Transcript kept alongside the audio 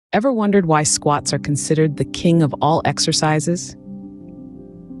Ever wondered why squats are considered the king of all exercises?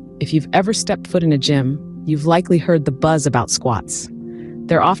 If you've ever stepped foot in a gym, you've likely heard the buzz about squats.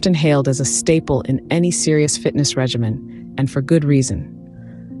 They're often hailed as a staple in any serious fitness regimen, and for good reason.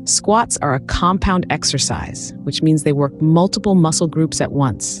 Squats are a compound exercise, which means they work multiple muscle groups at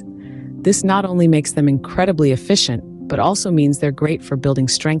once. This not only makes them incredibly efficient, but also means they're great for building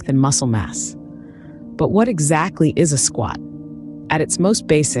strength and muscle mass. But what exactly is a squat? At its most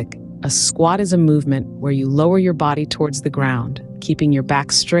basic, a squat is a movement where you lower your body towards the ground, keeping your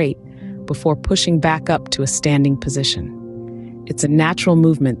back straight before pushing back up to a standing position. It's a natural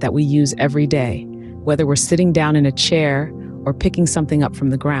movement that we use every day, whether we're sitting down in a chair or picking something up from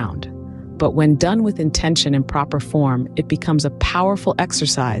the ground. But when done with intention and proper form, it becomes a powerful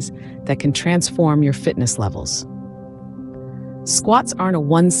exercise that can transform your fitness levels. Squats aren't a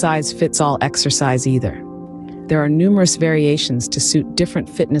one-size-fits-all exercise either. There are numerous variations to suit different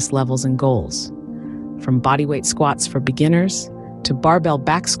fitness levels and goals. From bodyweight squats for beginners, to barbell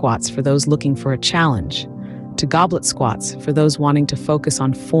back squats for those looking for a challenge, to goblet squats for those wanting to focus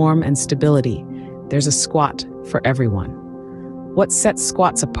on form and stability, there's a squat for everyone. What sets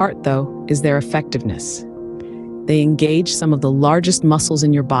squats apart, though, is their effectiveness. They engage some of the largest muscles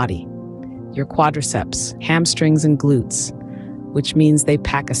in your body, your quadriceps, hamstrings, and glutes, which means they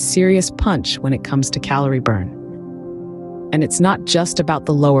pack a serious punch when it comes to calorie burn. And it's not just about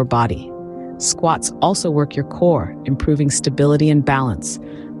the lower body. Squats also work your core, improving stability and balance,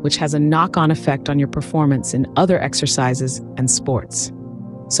 which has a knock-on effect on your performance in other exercises and sports.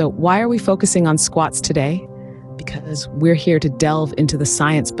 So why are we focusing on squats today? Because we're here to delve into the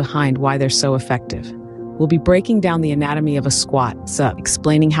science behind why they're so effective. We'll be breaking down the anatomy of a squat,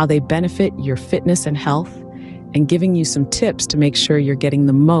 explaining how they benefit your fitness and health, and giving you some tips to make sure you're getting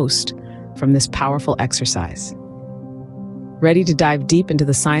the most from this powerful exercise. Ready to dive deep into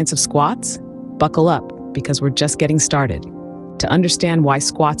the science of squats? Buckle up, because we're just getting started. To understand why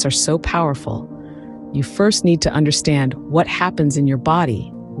squats are so powerful, you first need to understand what happens in your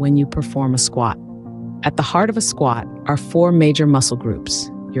body when you perform a squat. At the heart of a squat are four major muscle groups: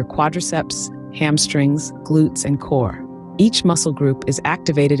 your quadriceps, hamstrings, glutes, and core. Each muscle group is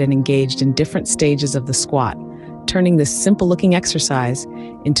activated and engaged in different stages of the squat, turning this simple-looking exercise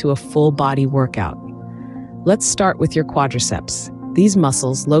into a full-body workout. Let's start with your quadriceps. These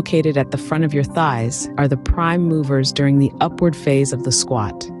muscles, located at the front of your thighs, are the prime movers during the upward phase of the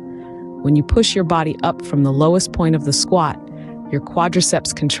squat. When you push your body up from the lowest point of the squat, your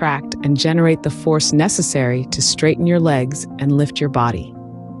quadriceps contract and generate the force necessary to straighten your legs and lift your body.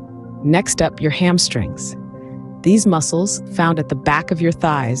 Next up, your hamstrings. These muscles, found at the back of your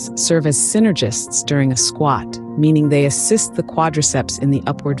thighs, serve as synergists during a squat, meaning they assist the quadriceps in the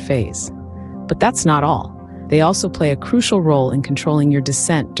upward phase. But that's not all. They also play a crucial role in controlling your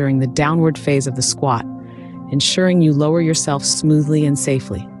descent during the downward phase of the squat, ensuring you lower yourself smoothly and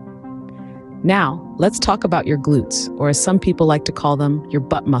safely. Now, let's talk about your glutes, or as some people like to call them, your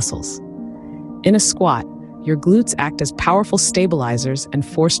butt muscles. In a squat, your glutes act as powerful stabilizers and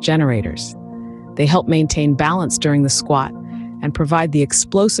force generators. They help maintain balance during the squat and provide the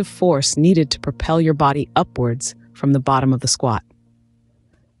explosive force needed to propel your body upwards from the bottom of the squat.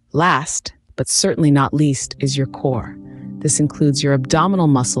 Last, but certainly not least, is your core. This includes your abdominal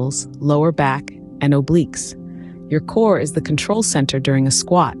muscles, lower back, and obliques. Your core is the control center during a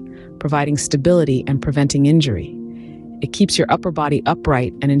squat, providing stability and preventing injury. It keeps your upper body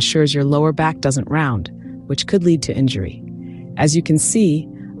upright and ensures your lower back doesn't round, which could lead to injury. As you can see,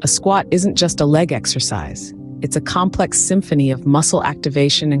 a squat isn't just a leg exercise. It's a complex symphony of muscle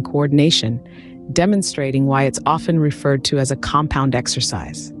activation and coordination, demonstrating why it's often referred to as a compound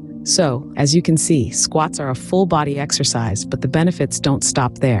exercise. So, as you can see, squats are a full-body exercise, but the benefits don't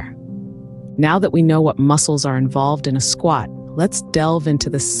stop there. Now that we know what muscles are involved in a squat, let's delve into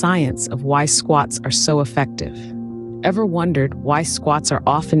the science of why squats are so effective. Ever wondered why squats are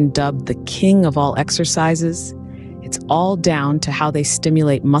often dubbed the king of all exercises? It's all down to how they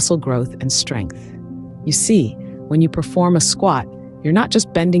stimulate muscle growth and strength. You see, when you perform a squat, you're not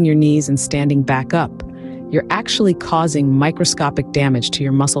just bending your knees and standing back up. You're actually causing microscopic damage to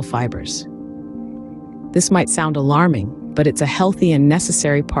your muscle fibers. This might sound alarming, but it's a healthy and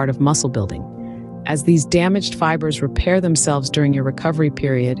necessary part of muscle building. As these damaged fibers repair themselves during your recovery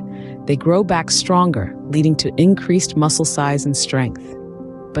period, they grow back stronger, leading to increased muscle size and strength.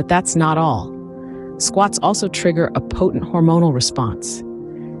 But that's not all. Squats also trigger a potent hormonal response.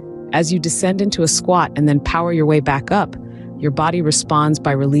 As you descend into a squat and then power your way back up, your body responds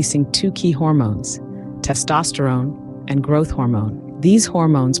by releasing two key hormones: testosterone and growth hormone. These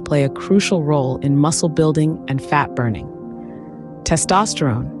hormones play a crucial role in muscle building and fat burning.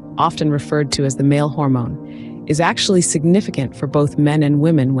 Testosterone, often referred to as the male hormone, is actually significant for both men and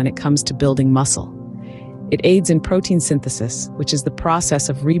women when it comes to building muscle. It aids in protein synthesis, which is the process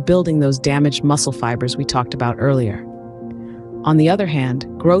of rebuilding those damaged muscle fibers we talked about earlier. On the other hand,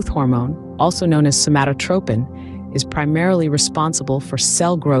 growth hormone, also known as somatotropin, is primarily responsible for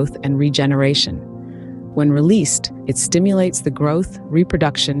cell growth and regeneration. When released, it stimulates the growth,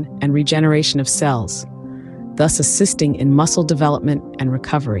 reproduction, and regeneration of cells, thus assisting in muscle development and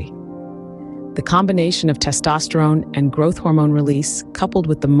recovery. The combination of testosterone and growth hormone release, coupled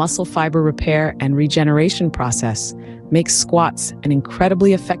with the muscle fiber repair and regeneration process, makes squats an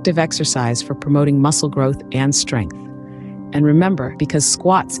incredibly effective exercise for promoting muscle growth and strength. And remember, because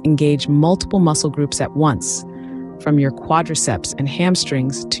squats engage multiple muscle groups at once, from your quadriceps and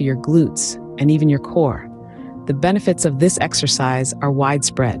hamstrings to your glutes and even your core, the benefits of this exercise are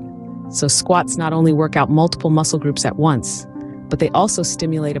widespread. So squats not only work out multiple muscle groups at once, but they also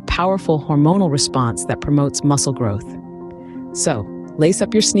stimulate a powerful hormonal response that promotes muscle growth. So, lace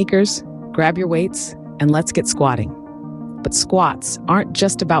up your sneakers, grab your weights, and let's get squatting. But squats aren't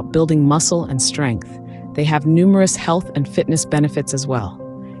just about building muscle and strength. They have numerous health and fitness benefits as well.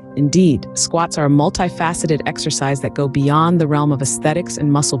 Indeed, squats are a multifaceted exercise that go beyond the realm of aesthetics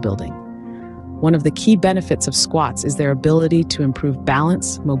and muscle building. One of the key benefits of squats is their ability to improve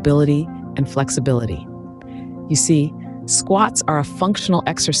balance, mobility, and flexibility. You see, squats are a functional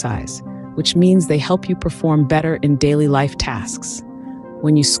exercise, which means they help you perform better in daily life tasks.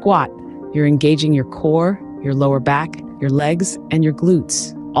 When you squat, you're engaging your core, your lower back, your legs, and your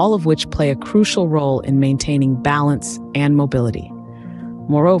glutes, all of which play a crucial role in maintaining balance and mobility.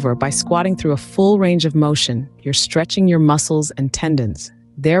 Moreover, by squatting through a full range of motion, you're stretching your muscles and tendons,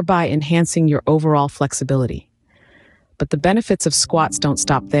 thereby enhancing your overall flexibility. But the benefits of squats don't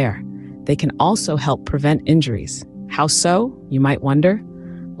stop there. They can also help prevent injuries. How so, you might wonder?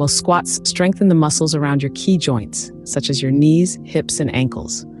 Well, squats strengthen the muscles around your key joints, such as your knees, hips, and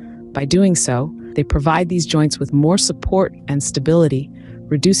ankles. By doing so, they provide these joints with more support and stability,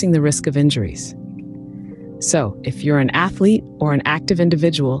 reducing the risk of injuries. So, if you're an athlete or an active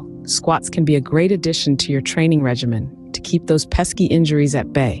individual, squats can be a great addition to your training regimen to keep those pesky injuries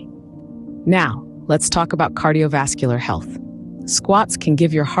at bay. Now, let's talk about cardiovascular health. Squats can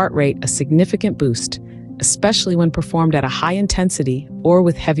give your heart rate a significant boost, especially when performed at a high intensity or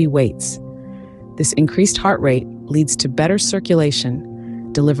with heavy weights. This increased heart rate leads to better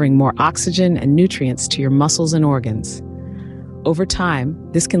circulation, delivering more oxygen and nutrients to your muscles and organs. Over time,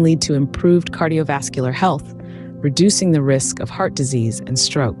 this can lead to improved cardiovascular health, reducing the risk of heart disease and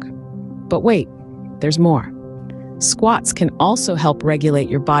stroke. But wait, there's more. Squats can also help regulate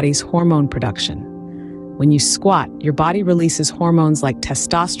your body's hormone production. When you squat, your body releases hormones like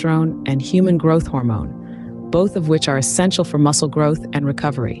testosterone and human growth hormone, both of which are essential for muscle growth and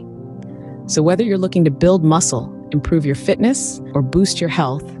recovery. So whether you're looking to build muscle, improve your fitness, or boost your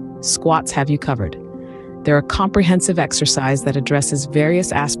health, squats have you covered. They're a comprehensive exercise that addresses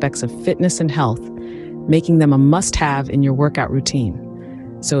various aspects of fitness and health, making them a must-have in your workout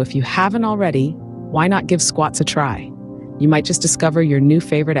routine. So if you haven't already, why not give squats a try? You might just discover your new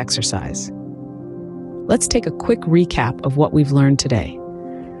favorite exercise. Let's take a quick recap of what we've learned today.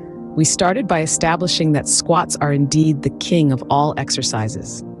 We started by establishing that squats are indeed the king of all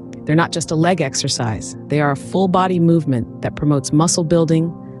exercises. They're not just a leg exercise, they are a full-body movement that promotes muscle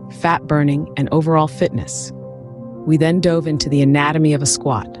building, fat burning, and overall fitness. We then dove into the anatomy of a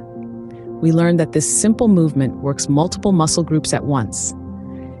squat. We learned that this simple movement works multiple muscle groups at once.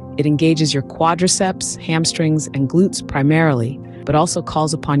 It engages your quadriceps, hamstrings, and glutes primarily, but also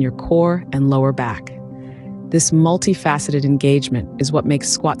calls upon your core and lower back. This multifaceted engagement is what makes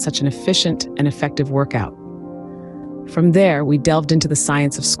squat such an efficient and effective workout. From there, we delved into the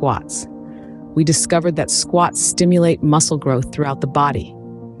science of squats. We discovered that squats stimulate muscle growth throughout the body,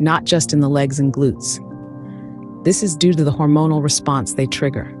 not just in the legs and glutes. This is due to the hormonal response they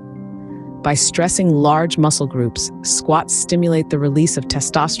trigger. By stressing large muscle groups, squats stimulate the release of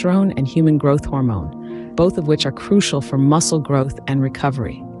testosterone and human growth hormone, both of which are crucial for muscle growth and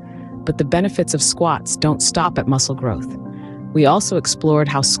recovery. But the benefits of squats don't stop at muscle growth. We also explored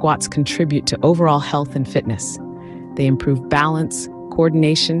how squats contribute to overall health and fitness. They improve balance,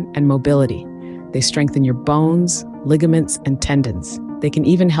 coordination, and mobility. They strengthen your bones, ligaments, and tendons. They can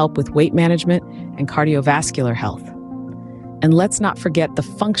even help with weight management and cardiovascular health. And let's not forget the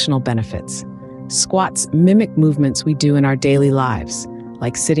functional benefits. Squats mimic movements we do in our daily lives,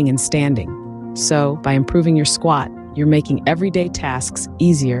 like sitting and standing. So, by improving your squat, you're making everyday tasks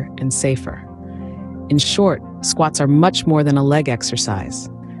easier and safer. In short, squats are much more than a leg exercise.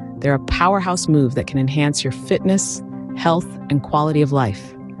 They're a powerhouse move that can enhance your fitness, health, and quality of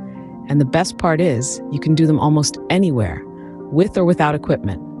life. And the best part is, you can do them almost anywhere, with or without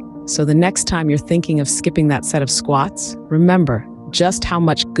equipment. So the next time you're thinking of skipping that set of squats, remember just how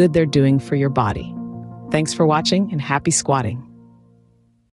much good they're doing for your body. Thanks for watching and happy squatting.